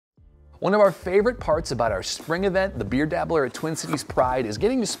One of our favorite parts about our spring event, the Beer Dabbler at Twin Cities Pride, is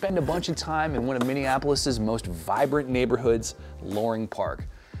getting to spend a bunch of time in one of Minneapolis's most vibrant neighborhoods, Loring Park.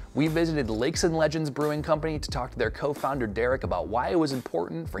 We visited Lakes and Legends Brewing Company to talk to their co-founder Derek about why it was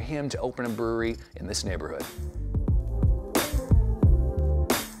important for him to open a brewery in this neighborhood.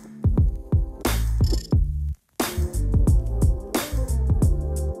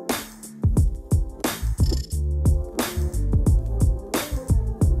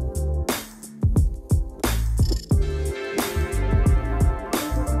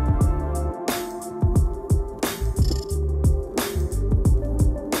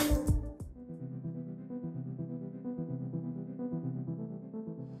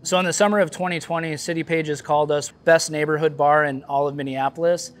 So in the summer of 2020, City Pages called us best neighborhood bar in all of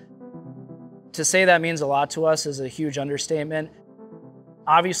Minneapolis. To say that means a lot to us is a huge understatement.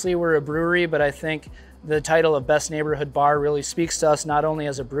 Obviously we're a brewery, but I think the title of best neighborhood bar really speaks to us not only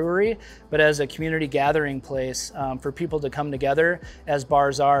as a brewery, but as a community gathering place for people to come together as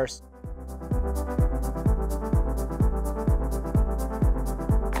bars are.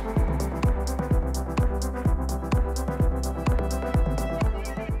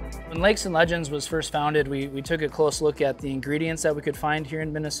 When Lakes and Legends was first founded, we took a close look at the ingredients that we could find here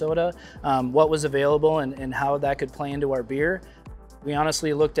in Minnesota, what was available and how that could play into our beer. We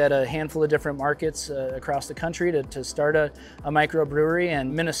honestly looked at a handful of different markets across the country to start a microbrewery,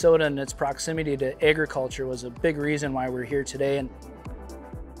 and Minnesota and its proximity to agriculture was a big reason why we're here today. And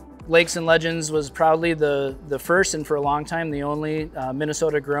Lakes and Legends was proudly the first and for a long time the only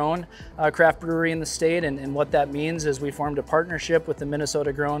Minnesota-grown craft brewery in the state, and what that means is we formed a partnership with the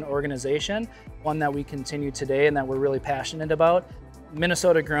Minnesota-grown organization, one that we continue today and that we're really passionate about.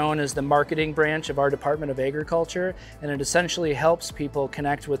 Minnesota Grown is the marketing branch of our Department of Agriculture, and it essentially helps people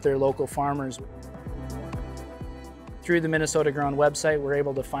connect with their local farmers. Through the Minnesota Grown website, we're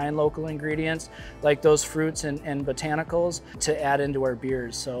able to find local ingredients like those fruits and botanicals to add into our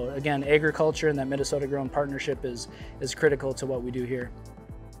beers. So again, agriculture and that Minnesota Grown partnership is critical to what we do here.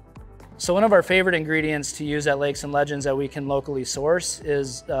 So one of our favorite ingredients to use at Lakes and Legends that we can locally source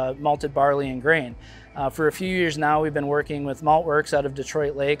is malted barley and grain. For a few years now, we've been working with Maltworks out of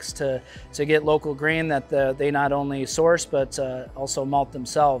Detroit Lakes to get local grain that they not only source, but also malt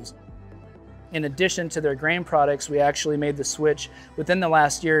themselves. In addition to their grain products, we actually made the switch within the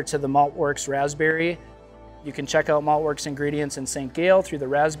last year to the Maltworks raspberry. You can check out Maltworks ingredients in St. Gael through the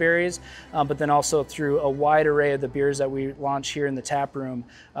raspberries, but then also through a wide array of the beers that we launch here in the tap room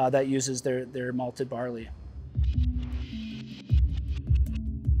that uses their malted barley.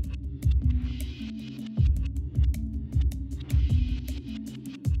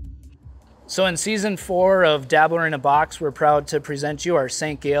 So in season 4 of Dabbler in a Box, we're proud to present you our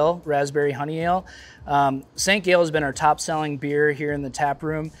St. Gael Raspberry Honey Ale. St. Gael has been our top-selling beer here in the tap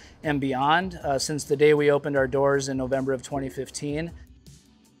room and beyond since the day we opened our doors in November of 2015.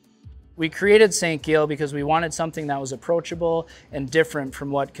 We created St. Gael because we wanted something that was approachable and different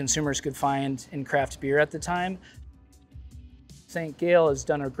from what consumers could find in craft beer at the time. St. Gael has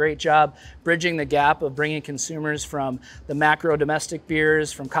done a great job bridging the gap of bringing consumers from the macro domestic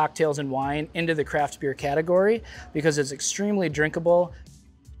beers, from cocktails and wine, into the craft beer category because it's extremely drinkable,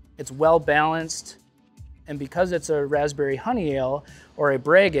 it's well balanced, and because it's a raspberry honey ale or a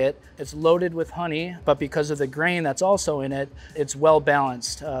braggot, it's loaded with honey, but because of the grain that's also in it, it's well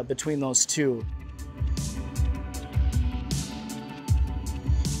balanced between those two.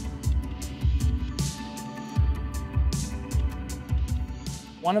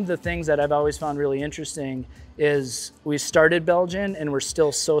 One of the things that I've always found really interesting is we started Belgian and we're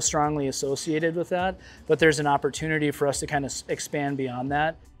still so strongly associated with that, but there's an opportunity for us to kind of expand beyond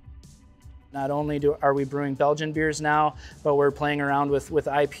that. Not only are we brewing Belgian beers now, but we're playing around with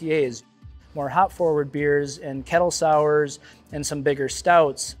IPAs, more hop-forward beers and kettle sours and some bigger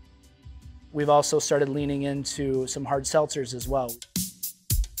stouts. We've also started leaning into some hard seltzers as well.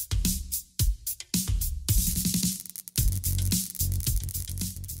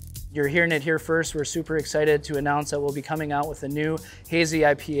 You're hearing it here first. We're super excited to announce that we'll be coming out with a new Hazy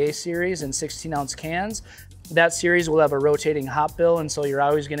IPA series in 16-ounce cans. That series will have a rotating hop bill, and so you're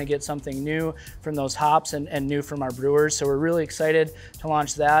always going to get something new from those hops and new from our brewers. So we're really excited to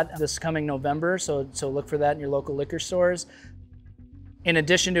launch that this coming November, so look for that in your local liquor stores. In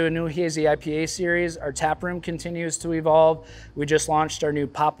addition to a new Hazy IPA series, our tap room continues to evolve. We just launched our new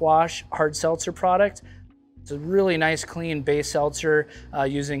Pop Wash hard seltzer product. It's a really nice, clean base seltzer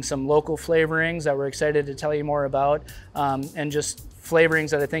using some local flavorings that we're excited to tell you more about, and just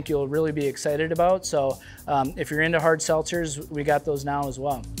flavorings that I think you'll really be excited about. So if you're into hard seltzers, we got those now as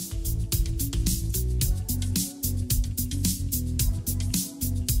well.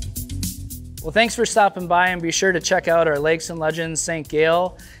 Well, thanks for stopping by, and be sure to check out our Lakes and Legends St.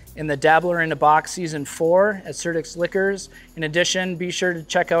 Gale in the Dabbler in a Box Season 4 at Certix Liquors. In addition, be sure to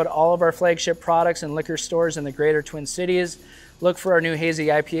check out all of our flagship products and liquor stores in the greater Twin Cities. Look for our new Hazy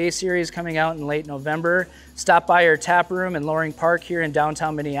IPA series coming out in late November. Stop by our tap room in Loring Park here in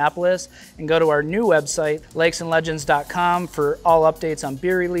downtown Minneapolis, and go to our new website, lakesandlegends.com, for all updates on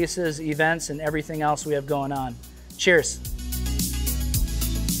beer releases, events, and everything else we have going on. Cheers.